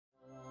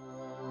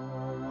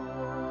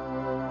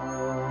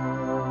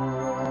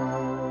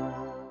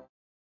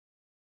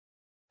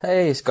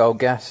Hey, it's Gold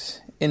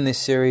Gas. In this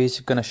series,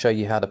 I'm going to show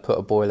you how to put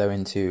a boiler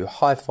into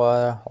high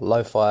fire,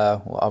 low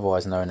fire, or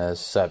otherwise known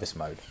as service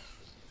mode.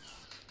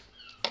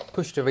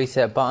 Push the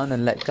reset button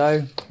and let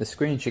go. The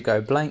screen should go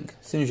blank.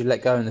 As soon as you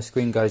let go and the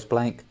screen goes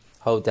blank,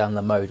 hold down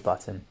the mode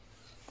button.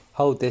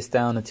 Hold this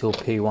down until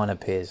P1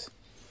 appears.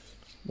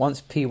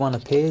 Once P1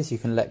 appears, you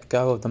can let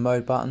go of the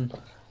mode button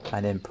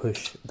and then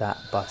push that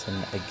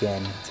button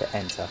again to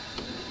enter.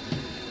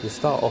 You'll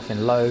start off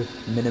in low,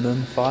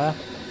 minimum fire,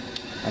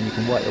 and you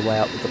can work your way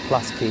up with the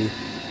plus key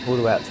all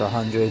the way up to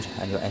 100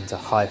 and you'll enter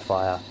high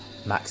fire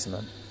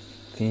maximum.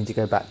 If you need to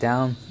go back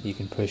down, you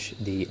can push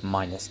the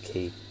minus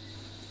key.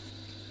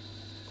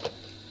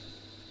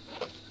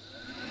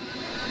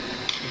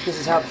 If this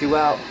has helped you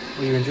out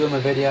or you enjoy my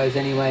videos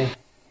anyway,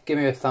 give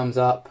me a thumbs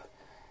up.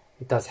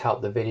 It does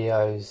help the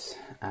videos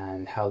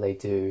and how they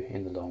do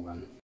in the long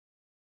run.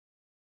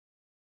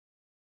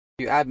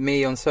 If you add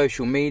me on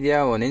social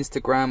media, on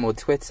Instagram or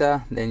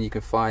Twitter, then you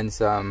can find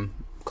some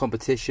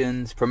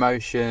competitions,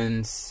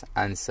 promotions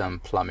and some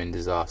plumbing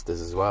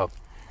disasters as well.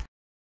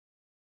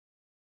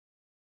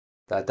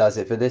 That does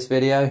it for this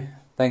video.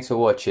 Thanks for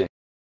watching.